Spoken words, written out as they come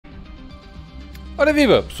Ora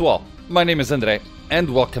viva, pessoal! My name is André,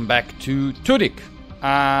 and welcome back to Tunic.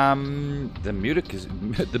 The music is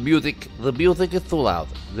too loud.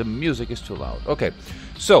 The music is too loud. Okay,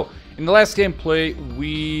 so in the last gameplay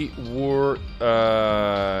we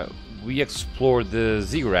explored the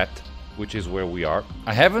ziggurat, which is where we are.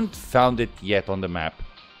 I haven't found it yet on the map,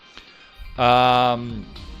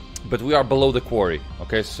 but we are below the quarry.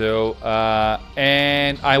 Okay, so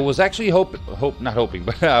and I was actually not hoping,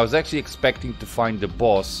 but I was actually expecting to find the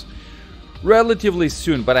boss relatively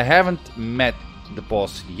soon, but I haven't met the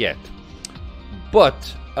boss yet. But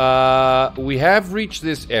we have reached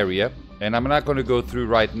this area, and I'm not going to go through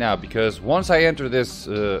right now because once I enter this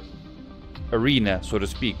arena, so to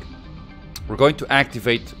speak, we're going to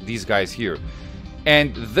activate these guys here,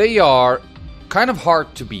 and they are kind of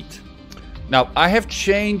hard to beat. Now, I have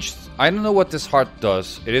changed. I don't know what this heart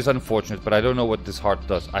does. It is unfortunate, but I don't know what this heart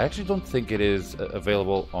does. I actually don't think it is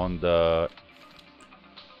available on the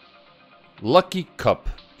Lucky Cup.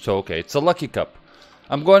 So, okay, it's a Lucky Cup.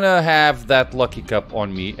 I'm going to have that Lucky Cup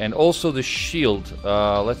on me. And also the shield.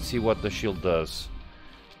 Let's see what the shield does.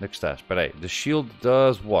 Next task. But hey, the shield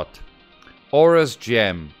does what? Aura's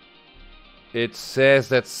Gem. It says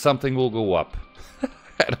that something will go up.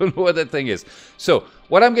 I don't know what that thing is. So,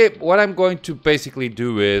 what I'm going to basically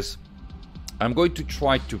do is I'm going to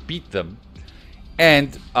try to beat them,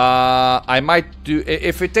 and I might do,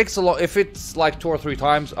 if it takes a lot, if it's like 2 or 3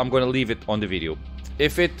 times, I'm going to leave it on the video.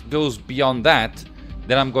 If it goes beyond that,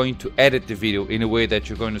 then I'm going to edit the video in a way that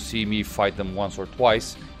you're going to see me fight them once or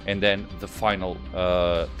twice, and then the final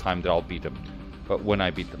time that I'll beat them, but when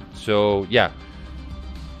I beat them. So yeah,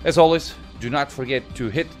 as always, do not forget to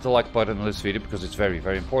hit the like button on this video because it's very,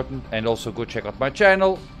 very important. And also go check out my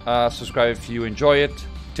channel. Subscribe if you enjoy it.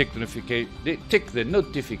 Tick the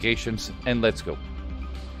notifications, and let's go.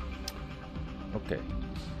 Okay.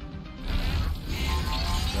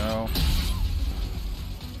 No.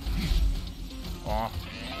 Oh.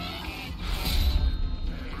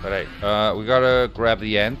 Alright, we gotta grab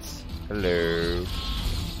the ants. Hello.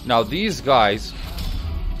 Now these guys,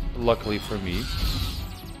 luckily for me,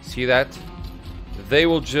 see that? They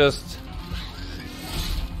will just...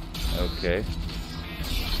 Okay.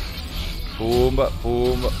 Boom,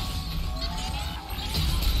 boom.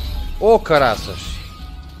 Oh, caraças.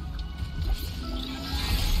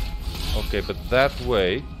 Okay, but that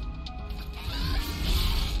way...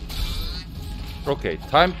 Okay,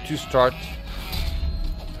 time to start...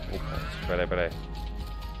 Okay, peraí.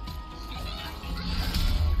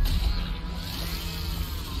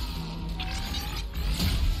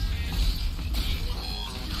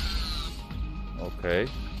 Okay.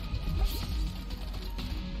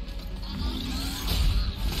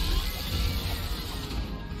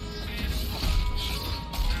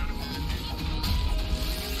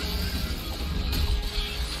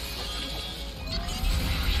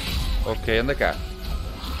 Okay, anda cá.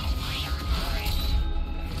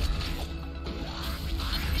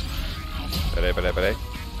 Peraí.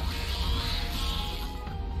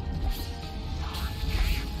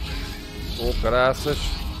 Oh, graças.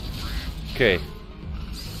 Okay.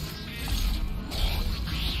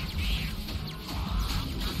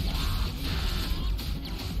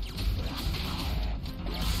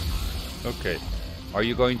 Okay. Are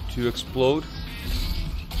you going to explode?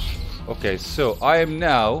 Okay, so I am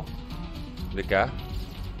now...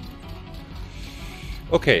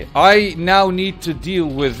 Okay, I now need to deal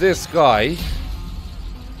with this guy.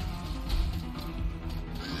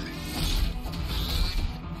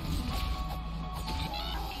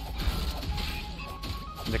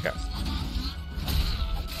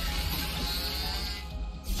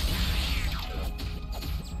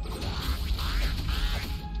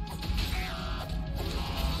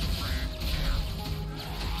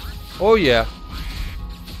 Oh yeah.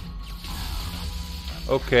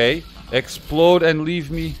 Okay, explode and leave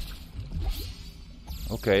me.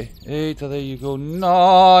 Okay, Eita, there you go.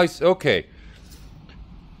 Nice. Okay.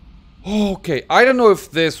 Okay, I don't know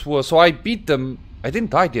if this was... So I beat them. I didn't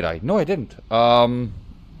die, did I? No, I didn't.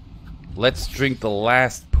 Let's drink the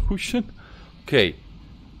last potion. Okay,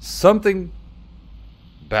 something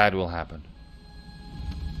bad will happen.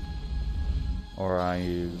 Or I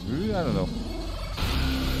don't know.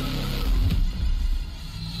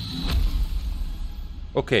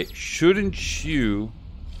 Okay, shouldn't you...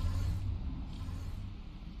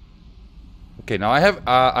 Okay, now I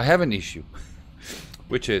have an issue,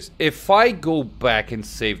 which is if I go back and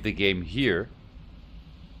save the game here,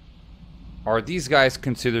 are these guys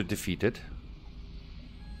considered defeated?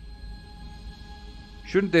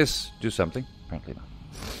 Shouldn't this do something? Apparently not.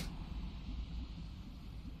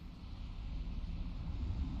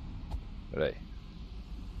 Right.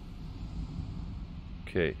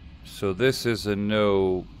 Okay, so this is a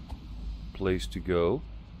no place to go.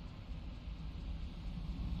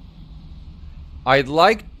 I'd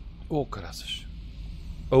like... Oh, graças.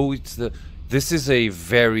 Oh, it's the... This is a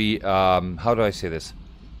very... how do I say this?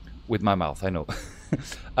 With my mouth, I know.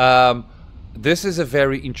 This is a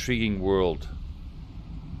very intriguing world.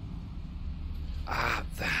 Ah,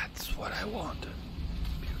 that's what I wanted.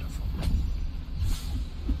 Beautiful.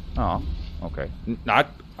 Oh, okay.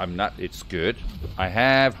 I'm not... It's good. I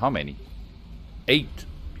have... How many? 8.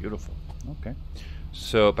 Beautiful. Okay.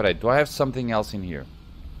 So, but do I have something else in here?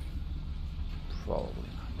 Probably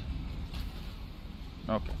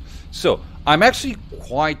not. Okay. So, I'm actually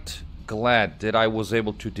quite glad that I was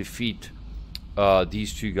able to defeat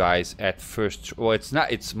these two guys at first. Well, it's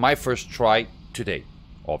not. It's my first try today,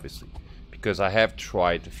 obviously, because I have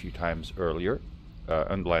tried a few times earlier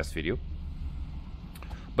on the last video.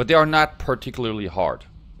 But they are not particularly hard.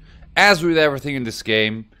 As with everything in this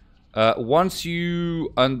game, once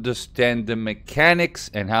you understand the mechanics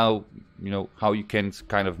and how you can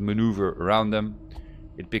kind of maneuver around them,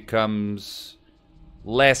 it becomes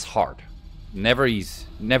less hard. Never easy,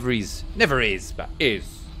 but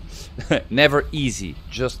is. Never easy,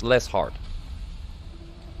 just less hard.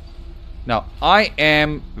 Now, I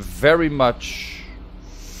am very much...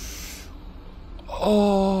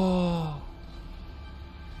 Oh...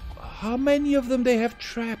 How many of them they have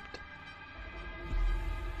trapped?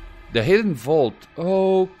 The hidden vault.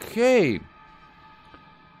 Okay.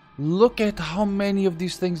 Look at how many of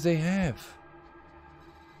these things they have.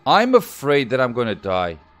 I'm afraid that I'm gonna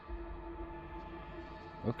die.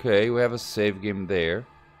 Okay, we have a save game there.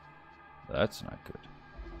 That's not good.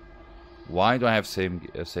 Why do I have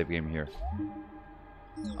a save game here?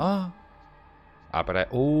 But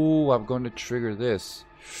I'm going to trigger this.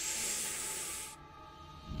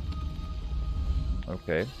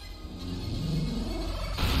 Okay.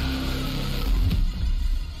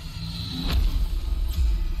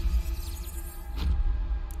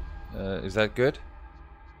 Is that good?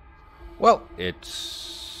 Well,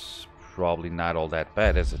 it's probably not all that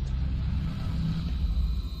bad, is it?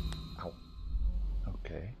 Ow.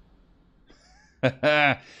 Okay.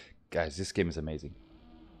 Guys, this game is amazing.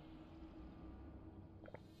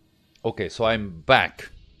 Okay, so I'm back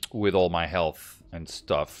with all my health and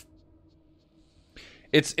stuff.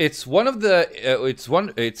 It's one of the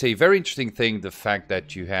it's a very interesting thing, the fact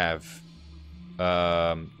that you have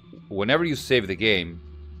whenever you save the game,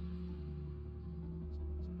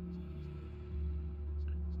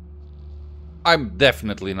 I'm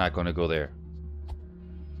definitely not going to go there,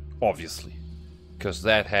 obviously, because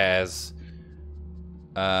that has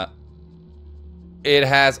it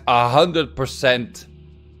has 100%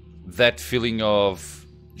 that feeling of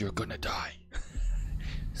you're gonna die.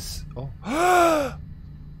 Oh.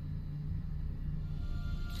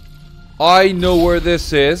 I know where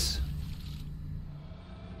this is.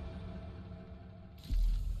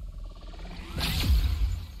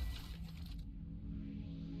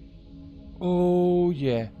 Oh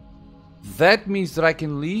yeah, that means that I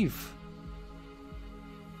can leave.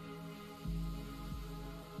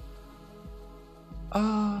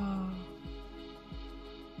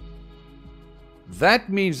 That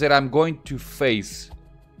means that I'm going to face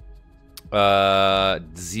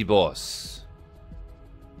the boss.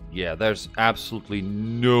 Yeah, there's absolutely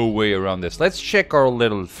no way around this. Let's check our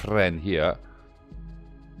little friend here.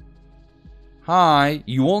 Hi,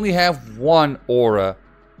 you only have one aura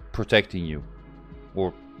protecting you.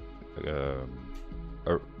 Or,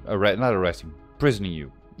 not arresting, prisoning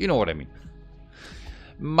you. You know what I mean.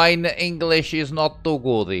 Mine English is not too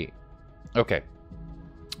good. Okay.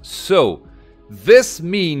 So, this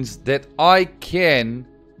means that I can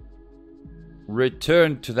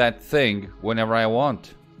return to that thing whenever I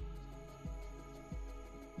want.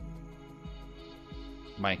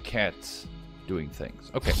 My cat's doing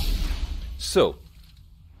things. Okay. So.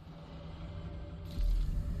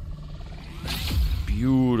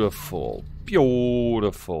 Beautiful.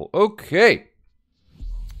 Beautiful. Okay.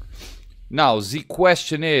 Now, the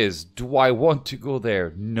question is, do I want to go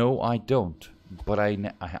there? No, I don't. But I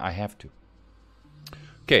have to.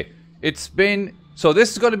 Okay. It's been... So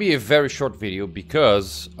this is going to be a very short video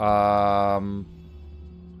because... we're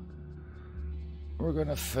going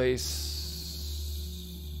to face...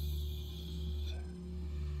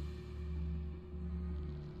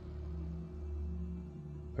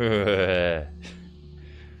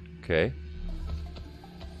 Okay.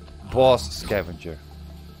 Boss Scavenger.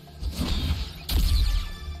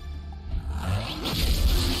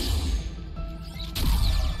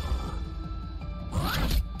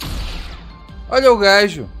 Olha o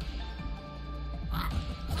gajo.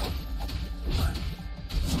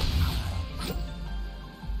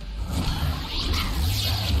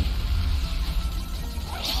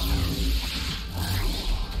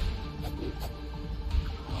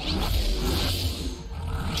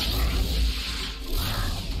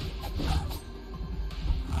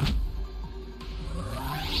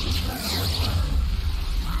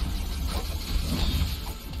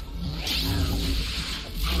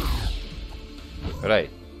 Peraí.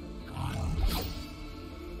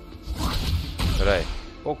 Peraí.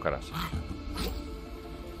 Oh, caralho.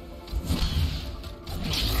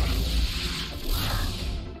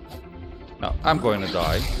 No, I'm going to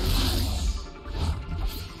die.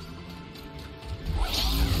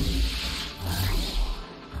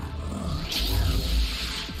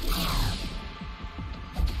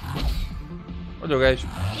 Olha o gajo.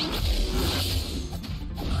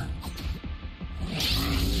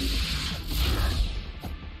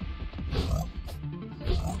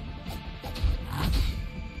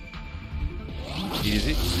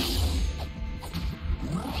 Easy.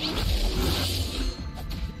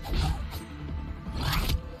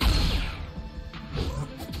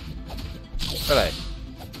 Peraí.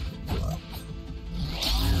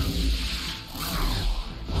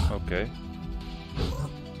 Ok.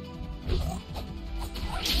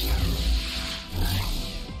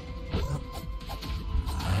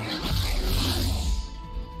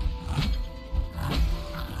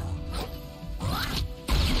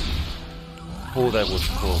 Oh, that was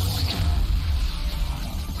close.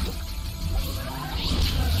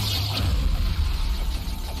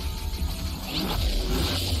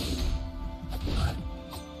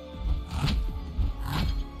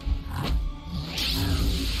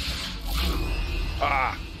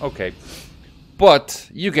 Ah, okay. But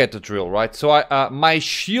you get the drill, right? So my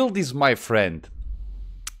shield is my friend.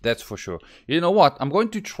 That's for sure. You know what? I'm going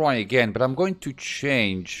to try again, but I'm going to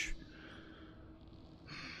change.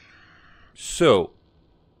 So,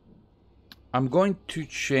 I'm going to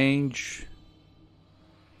change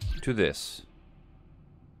to this.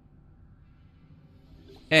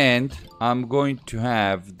 And I'm going to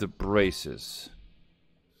have the braces.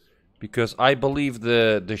 Because I believe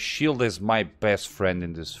the shield is my best friend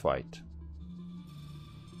in this fight.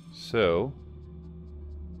 So...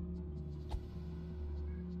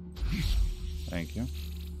 Thank you.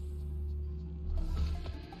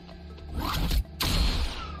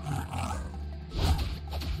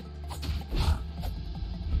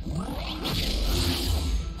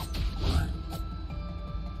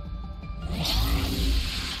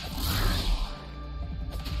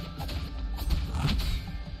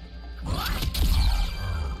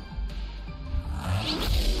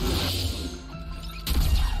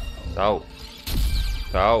 Tau.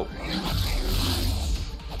 Tau.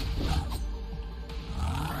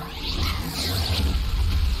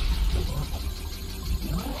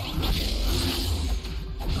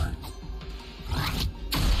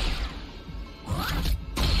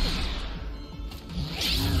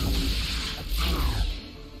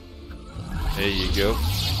 There you go.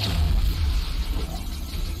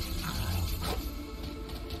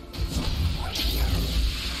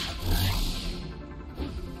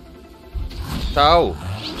 Tau.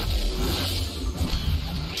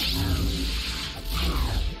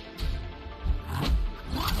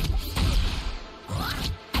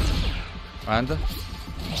 Anda.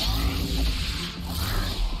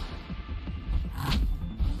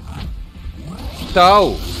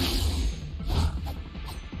 Tau.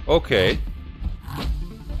 Okay.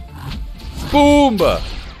 Boomba.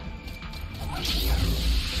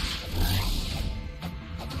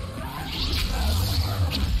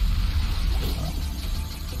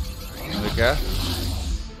 Okay.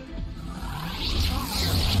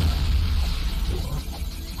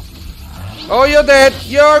 Oh, you're dead.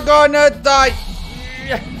 You're gonna die.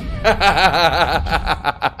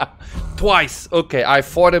 Twice. Okay, I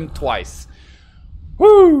fought him twice.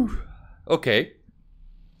 Woo. Okay.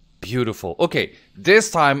 Beautiful. Okay,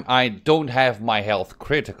 this time I don't have my health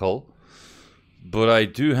critical, but I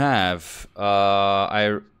do have.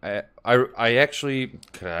 I actually.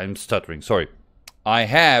 I'm stuttering. Sorry. I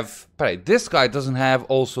have. But this guy doesn't have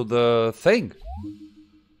also the thing.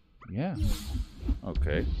 Yeah.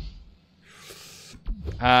 Okay.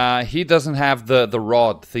 He doesn't have the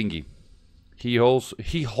rod thingy. He also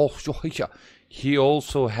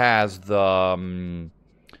has the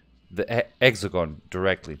hexagon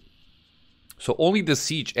directly. So only the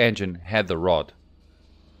siege engine had the rod.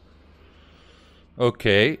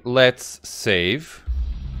 Okay, let's save.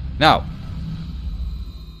 Now,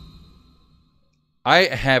 I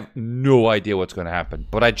have no idea what's going to happen,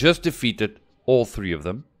 but I just defeated all three of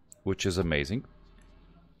them, which is amazing.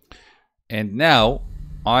 And now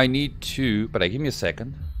I need to, but give me a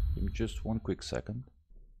second. Give me just one quick second.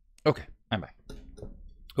 Okay, I'm back.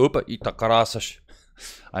 Opa, itakarasas.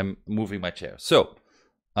 I'm moving my chair. So,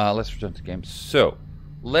 let's return to the game. So,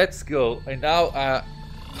 let's go. And now,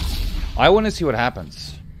 I want to see what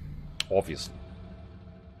happens. Obviously.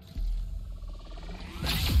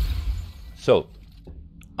 So,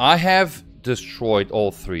 I have destroyed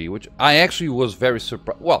all three, which I actually was very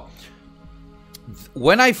surprised. Well,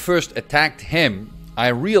 when I first attacked him, I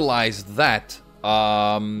realized that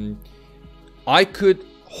I could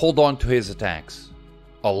hold on to his attacks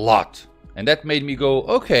a lot. And that made me go,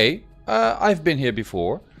 okay, I've been here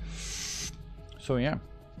before. So yeah.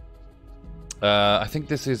 I think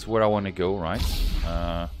this is where I want to go, right?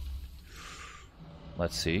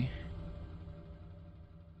 Let's see.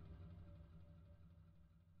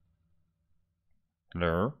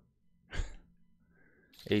 Hello.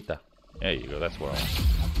 Eita. There you go, that's what I want.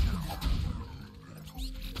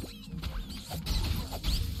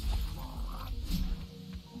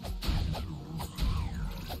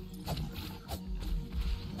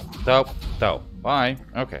 Dope. Bye.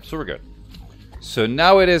 Okay, so we're good. So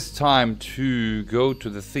now it is time to go to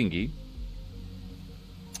the thingy.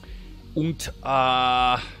 And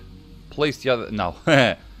place the other... No.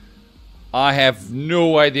 I have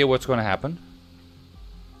no idea what's going to happen.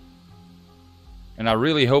 And I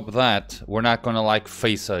really hope that we're not going to like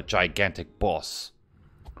face a gigantic boss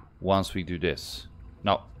once we do this.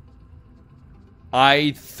 Now,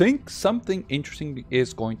 I think something interesting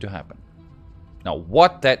is going to happen. Now,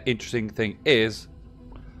 what that interesting thing is,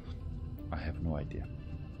 I have no idea.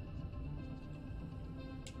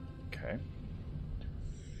 Okay.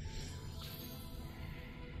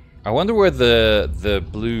 I wonder where the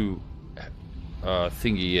blue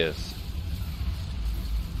thingy is.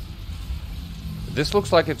 This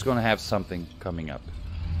looks like it's going to have something coming up.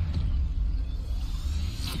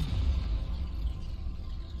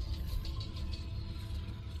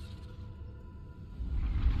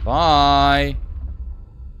 Bye.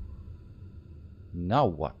 Now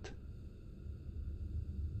what?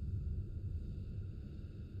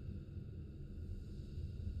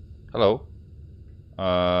 Hello.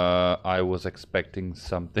 I was expecting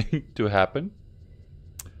something to happen.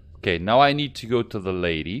 Okay, now I need to go to the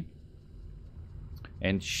lady.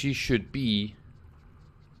 And she should be...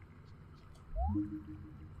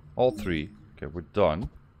 all three. Okay, we're done.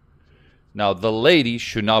 Now the lady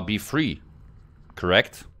should now be free.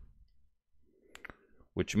 Correct?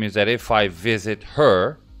 Which means that if I visit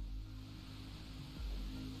her,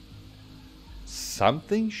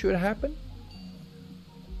 something should happen?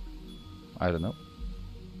 I don't know.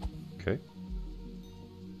 Okay.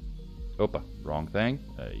 Opa, wrong thing.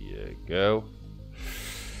 There you go.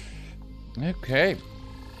 Okay.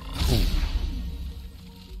 Ooh.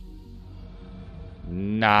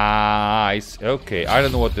 Nice. Okay, I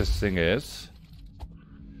don't know what this thing is,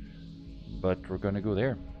 but we're gonna go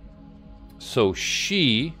there. So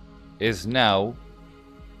she is now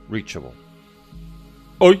reachable.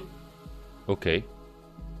 Oi! Okay.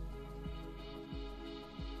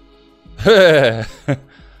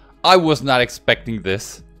 I was not expecting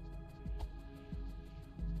this.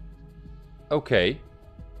 Okay.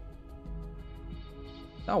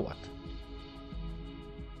 Now what?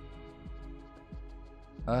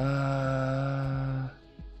 I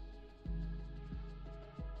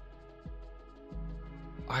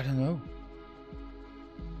don't know.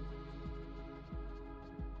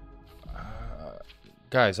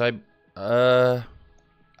 Guys, but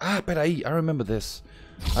I remember this.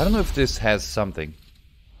 I don't know if this has something,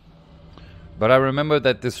 but I remember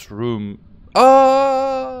that this room...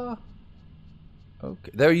 okay,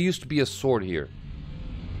 there used to be a sword here.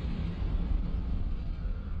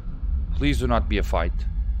 Please do not be a fight.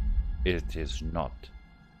 It is not.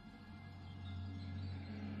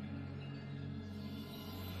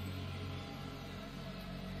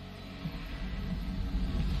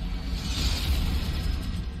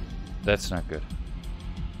 That's not good.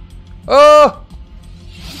 Oh!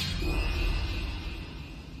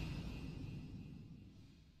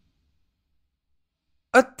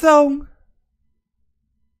 A tongue.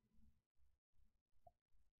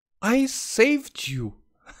 I saved you.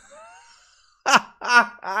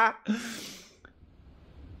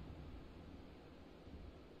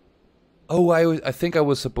 Oh, I think I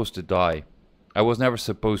was supposed to die. I was never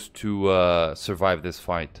supposed to survive this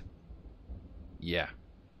fight. Yeah.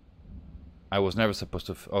 I was never supposed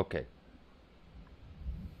to... okay.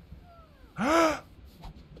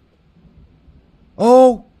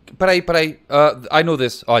 Oh, but I know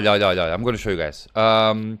this. Oh, yeah, I'm going to show you guys.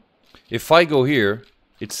 If I go here,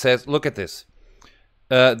 it says, look at this.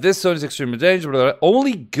 This zone is extremely dangerous.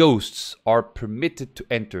 Only ghosts are permitted to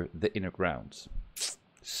enter the inner grounds.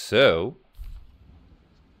 So,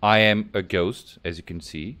 I am a ghost, as you can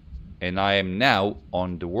see, and I am now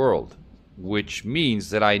on the world, which means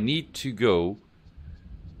that I need to go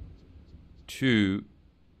to...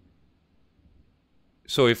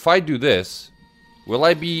 So if I do this, will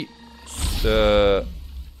I be...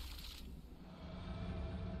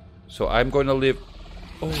 So I'm going to live...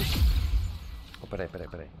 Oh, peraí.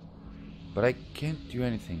 But I can't do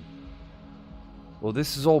anything. Well,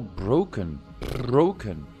 this is all broken.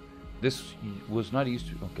 This was not used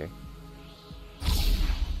to... Okay.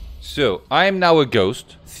 So, I am now a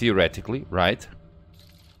ghost, theoretically, right?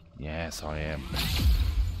 Yes, I am.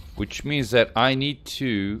 Which means that I need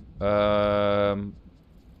to...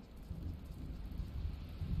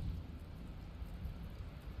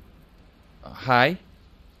 Hi.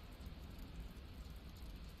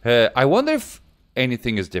 I wonder if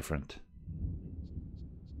anything is different.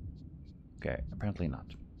 Okay, apparently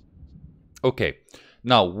not. Okay.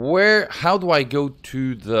 Now, how do I go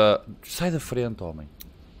to the... Sai da frente, homem.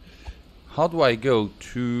 How do I go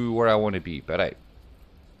to where I want to be? Peraí.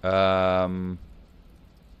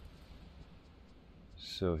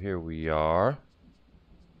 So here we are.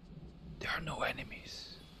 There are no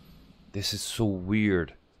enemies. This is so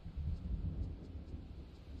weird.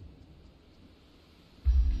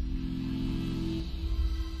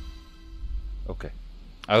 Okay.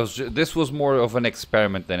 This was more of an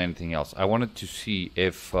experiment than anything else. I wanted to see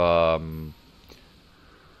if I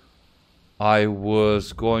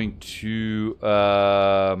was going to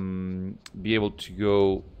be able to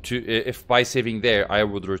go to... If by saving there, I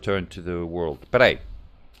would return to the world. But hey,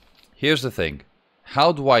 here's the thing.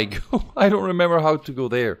 How do I go? I don't remember how to go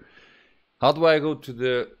there. How do I go to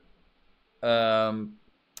the...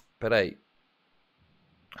 But hey,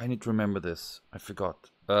 I need to remember this. I forgot.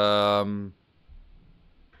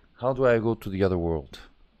 How do I go to the other world?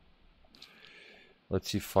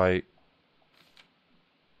 Let's see if I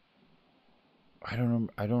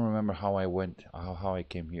don't remember how I went, how I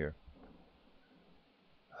came here.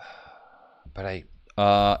 But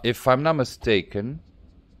if I'm not mistaken,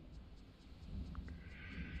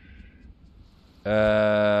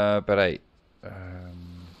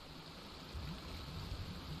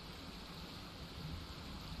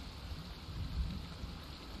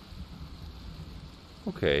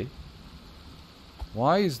 okay.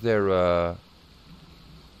 Why is there a...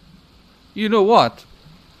 You know what?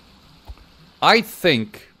 I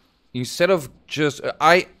think instead of just...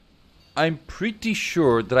 I'm pretty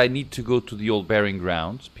sure that I need to go to the old burying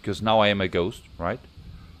grounds because now I am a ghost, right?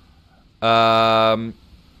 But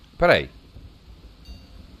hey.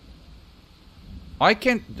 I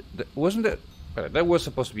can't... Wasn't it... That was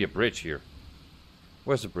supposed to be a bridge here.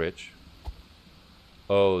 Where's the bridge?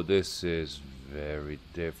 Oh, this is very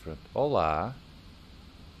different. Hola.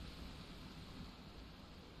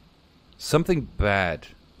 Something bad.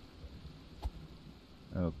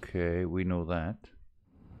 Okay, we know that.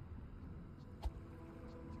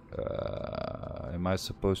 Am I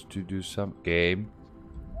supposed to do some game?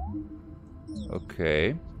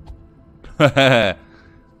 Okay.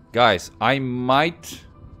 Guys, I might...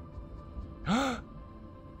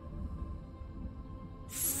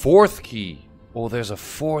 Fourth key. Oh, there's a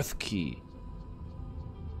fourth key.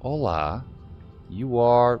 Hola. You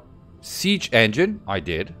are... Siege engine. I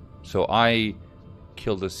did. So I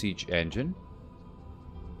killed the siege engine.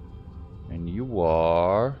 And you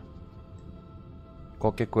are...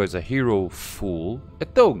 Qualquer coisa. Hero fool.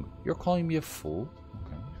 Então, you're calling me a fool?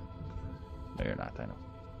 Okay. No, you're not. I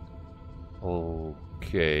know.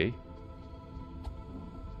 Okay.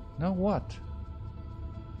 Now what?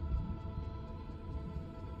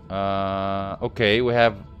 Okay, we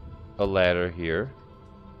have a ladder here.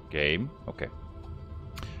 Game. Okay.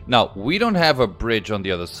 Now, we don't have a bridge on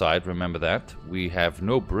the other side. Remember that. We have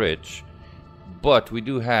no bridge. But we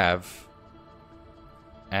do have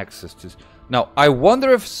access to... Now, I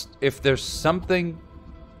wonder if there's something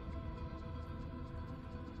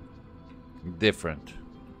different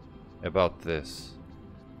about this.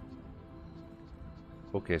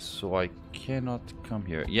 Okay, so I cannot come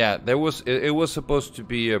here. Yeah, there was... It was supposed to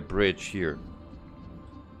be a bridge here.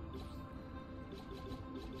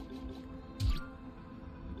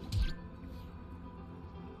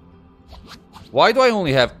 Why do I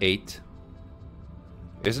only have 8?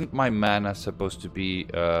 Isn't my mana supposed to be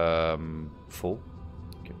full?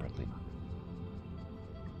 Okay, probably not.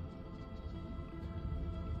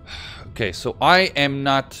 Okay, so I am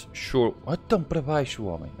not sure.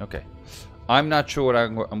 Okay, I'm not sure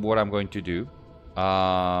what I'm going to do.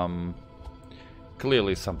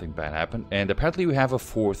 Clearly something bad happened, and apparently we have a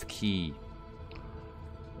fourth key.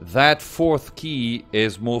 That fourth key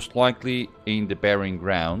is most likely in the burying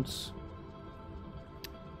grounds.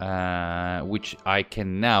 Which I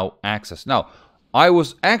can now access. Now, I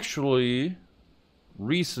was actually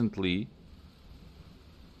recently...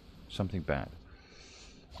 Something bad.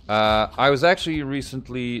 I was actually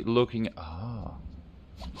recently looking... Ah.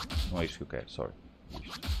 Oh, okay, sorry.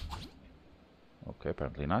 Okay,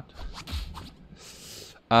 apparently not.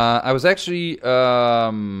 I was actually... I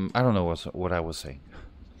don't know what I was saying.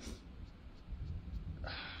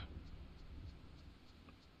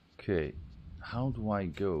 Okay. How do I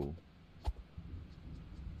go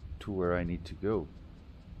to where I need to go?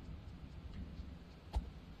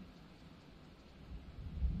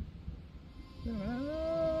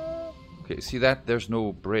 Okay, see that? There's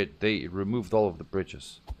no bridge. They removed all of the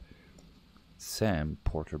bridges. Sam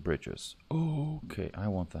Porter Bridges. Okay, I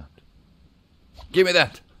want that. Give me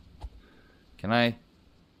that! Can I?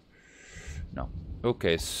 No.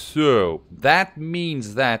 Okay, so that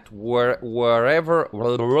means that whatever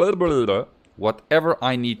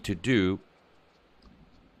I need to do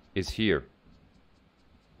is here.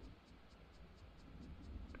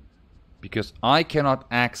 Because I cannot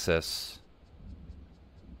access...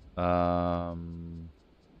 But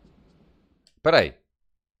hey,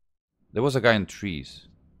 there was a guy in trees.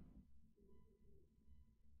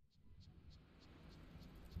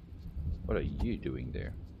 What are you doing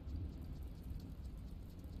there?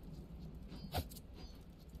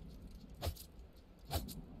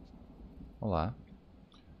 Hola.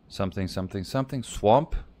 Something, something, something.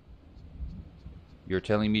 Swamp? You're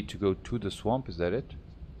telling me to go to the swamp, is that it?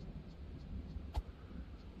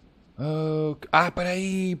 But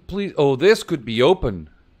hey, please. Oh, this could be open.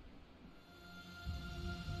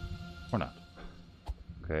 Or not.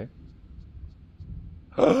 Okay.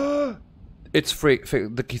 It's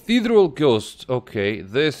the cathedral ghost. Okay,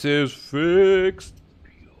 this is fixed.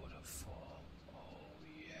 Beautiful. Oh,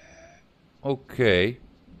 yeah. Okay.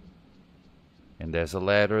 And there's a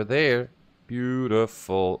ladder there.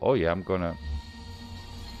 Beautiful. Oh, yeah, I'm gonna...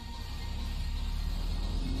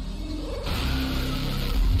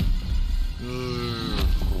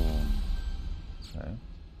 Okay.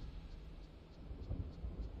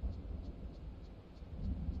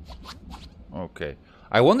 Okay.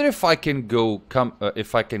 I wonder if I can go come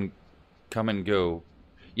and go.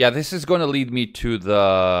 Yeah, this is gonna lead me to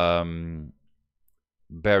the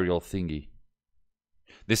burial thingy.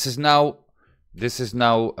 This is now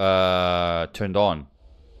turned on.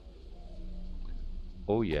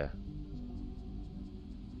 Oh yeah.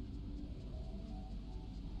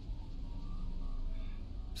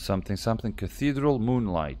 Something something cathedral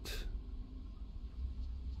moonlight.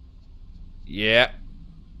 Yeah.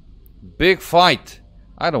 Big fight.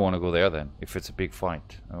 I don't want to go there then, if it's a big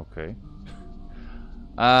fight. Okay.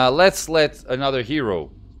 Let's let another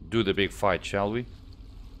hero do the big fight, shall we?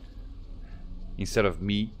 Instead of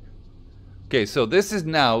me. Okay, so this is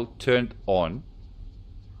now turned on.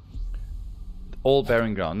 All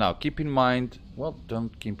bearing ground. Now, keep in mind... Well,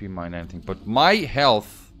 don't keep in mind anything. But my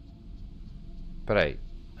health... Peraí.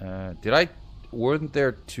 Did I... Weren't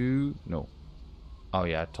there two... No. Oh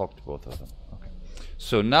yeah, I talked to both of them. Okay.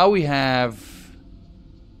 So now we have...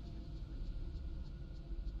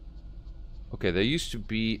 Okay, there used to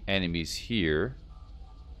be enemies here.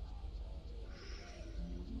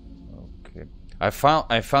 Okay. I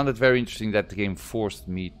found it very interesting that the game forced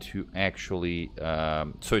me to actually...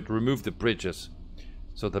 so it removed the bridges.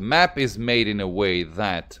 So the map is made in a way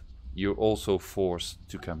that you're also forced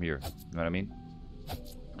to come here. You know what I mean?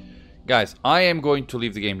 Guys, I am going to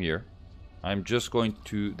leave the game here. I'm just going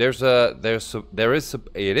to... It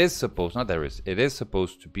is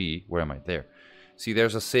supposed to be... Where am I? There. See,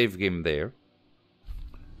 there's a save game there.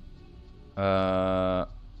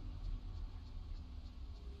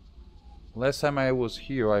 Last time I was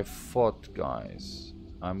here, I fought guys.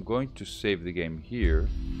 I'm going to save the game here.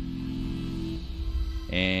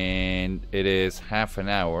 And it is half an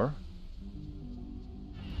hour.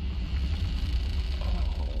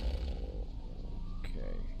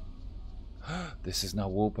 Okay. This is now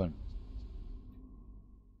open.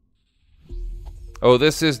 Oh,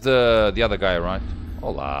 this is the other guy, right?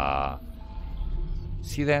 Hola.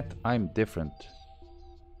 See that? I'm different.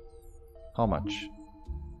 How much?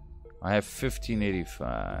 I have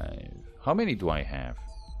 1585. How many do I have?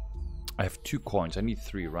 I have 2 coins. I need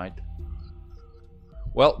 3, right?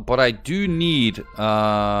 Well, but I do need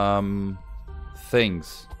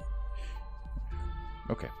things.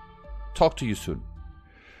 Okay. Talk to you soon.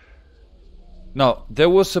 Now, there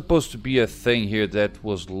was supposed to be a thing here that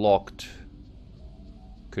was locked.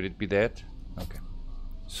 Could it be that? Okay.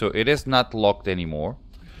 So it is not locked anymore.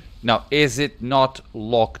 Now, is it not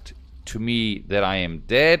locked to me that I am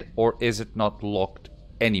dead, or is it not locked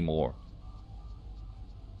anymore?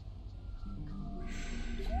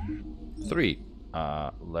 3.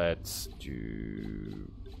 Let's do...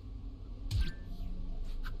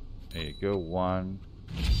 There you go. 1,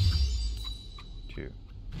 2.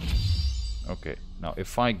 Okay. Now,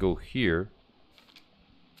 if I go here...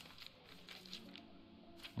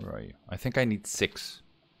 Where are you? I think I need 6.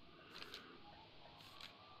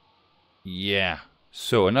 Yeah.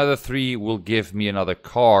 So another 3 will give me another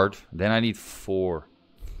card. Then I need 4.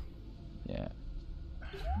 Yeah.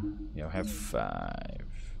 You have 5.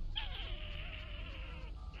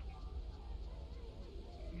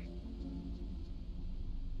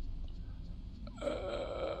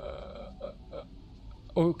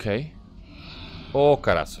 Okay. Oh,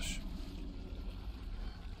 caraças.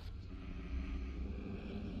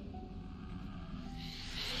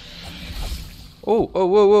 Oh, oh,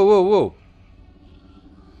 whoa, whoa, whoa, whoa.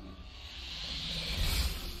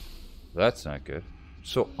 That's not good.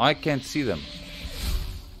 So I can't see them.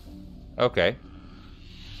 Okay.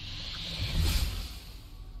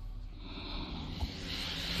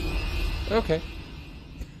 Okay.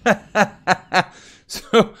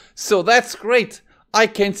 So that's great. I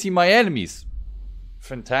can't see my enemies.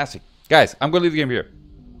 Fantastic. Guys, I'm going to leave the game here.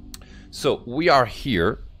 So we are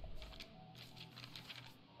here.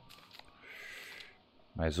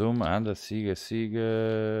 My zoom and the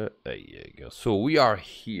siga. There you go. So we are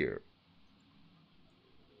here.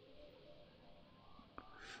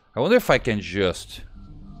 I wonder if I can just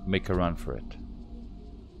make a run for it.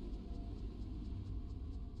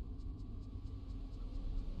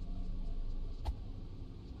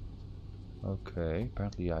 Okay,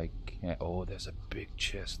 apparently I can't. Oh, there's a big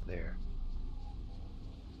chest there.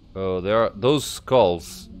 Oh, there are those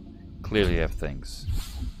skulls. Clearly have things.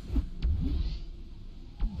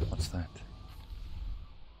 What's that?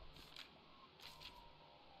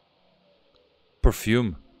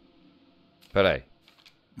 Perfume. Peraí.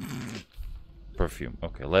 Perfume.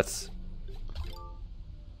 Okay, let's.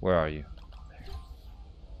 Where are you?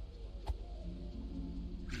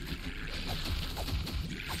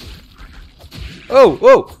 Oh,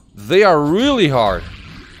 oh! They are really hard.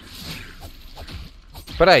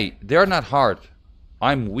 But they are not hard.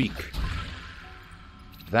 I'm weak.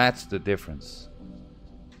 That's the difference.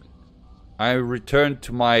 I returned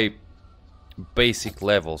to my basic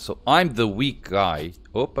level, so I'm the weak guy.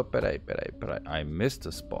 Oh, but I missed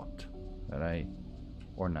a spot.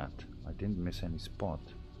 Or not. I didn't miss any spot.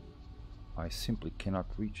 I simply cannot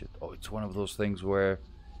reach it. Oh, it's one of those things where...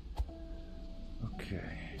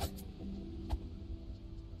 Okay.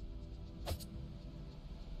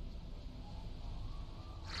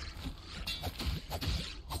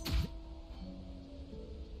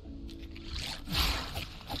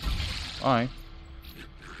 Alright.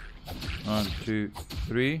 1, 2,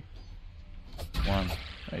 3. 1.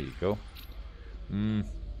 There you go.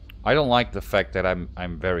 I don't like the fact that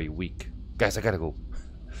I'm very weak. Guys, I gotta go.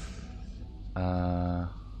 Let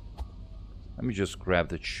me just grab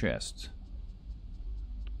the chest.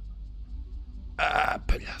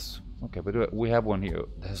 Palhaço. Okay, but we have one here.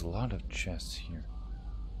 There's a lot of chests here.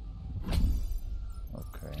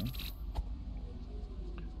 Okay.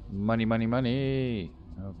 Money, money, money.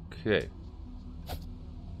 Okay.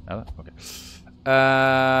 Okay. Where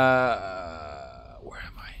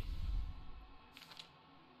am I?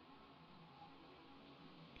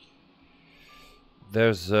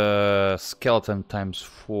 There's a skeleton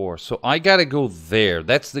 ×4. So I gotta go there.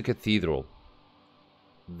 That's the cathedral.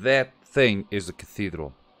 That thing is the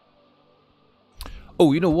cathedral.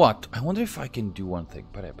 Oh, you know what? I wonder if I can do one thing.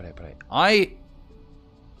 Peraí.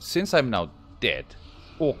 Since I'm now dead.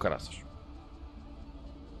 Oh, caraças.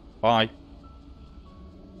 Bye.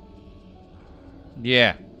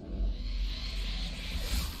 Yeah.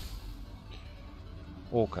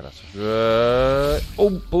 Oh, caraças. Oh,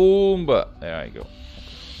 boomba. There I go.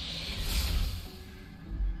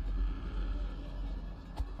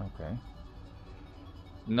 Okay.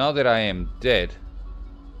 Now that I am dead.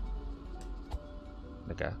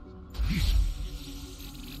 Okay.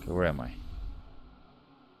 Okay, where am I?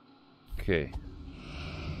 Okay.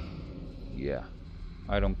 Yeah.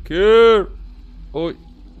 I don't care. Oh.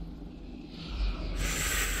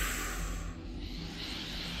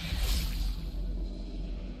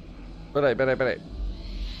 Peraí.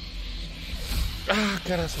 Ah,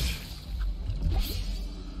 caraças.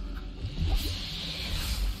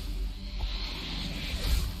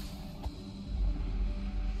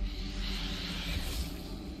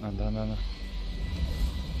 Anda.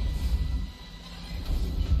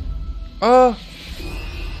 Ah!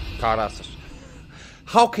 Caraças.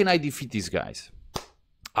 How can I defeat these guys?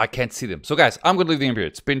 I can't see them. So guys, I'm gonna leave the game here.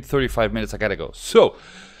 It's been 35 minutes. I gotta go. So,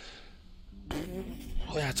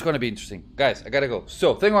 yeah, it's gonna be interesting. Guys, I gotta go.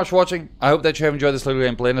 So, thank you much for watching. I hope that you have enjoyed this little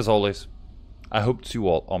gameplay. And as always, I hope to see you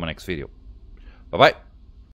all on my next video. Bye-bye.